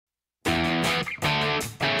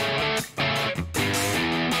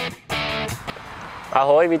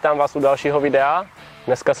Ahoj, vítám vás u dalšího videa.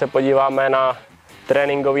 Dneska se podíváme na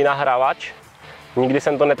tréninkový nahrávač. Nikdy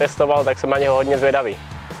jsem to netestoval, tak jsem na něho hodně zvědavý.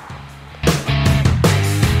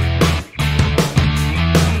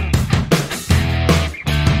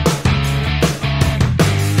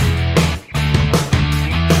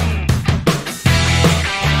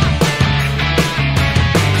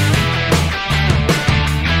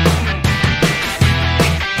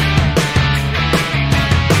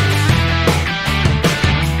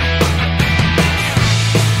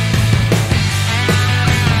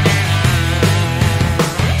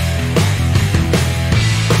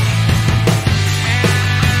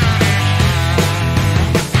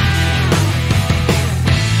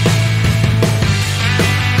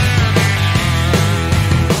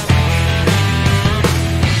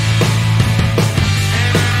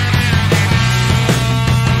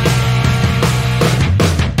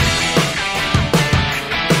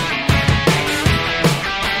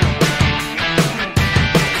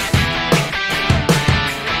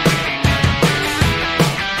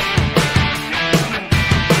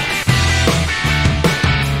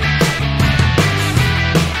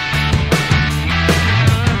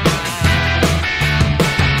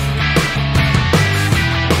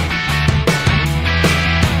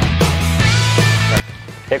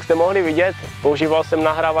 Jak jste mohli vidět, používal jsem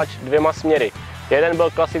nahrávač dvěma směry. Jeden byl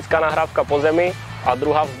klasická nahrávka po zemi a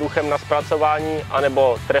druhá vzduchem na zpracování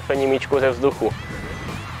anebo trefení míčku ze vzduchu.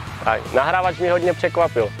 Tak, nahrávač mě hodně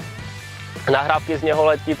překvapil. Nahrávky z něho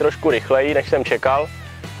letí trošku rychleji, než jsem čekal.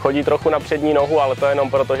 Chodí trochu na přední nohu, ale to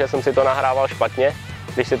jenom proto, že jsem si to nahrával špatně.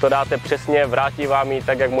 Když si to dáte přesně, vrátí vám ji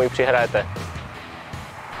tak, jak mu ji přihrajete.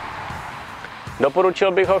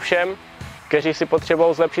 Doporučil bych ho všem, kteří si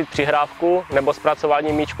potřebují zlepšit přihrávku nebo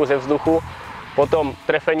zpracování míčku ze vzduchu. Potom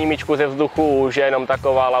trefení míčku ze vzduchu už je jenom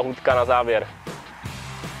taková lahůdka na závěr.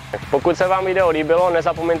 Pokud se vám video líbilo,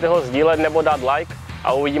 nezapomeňte ho sdílet nebo dát like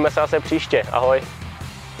a uvidíme se zase příště. Ahoj!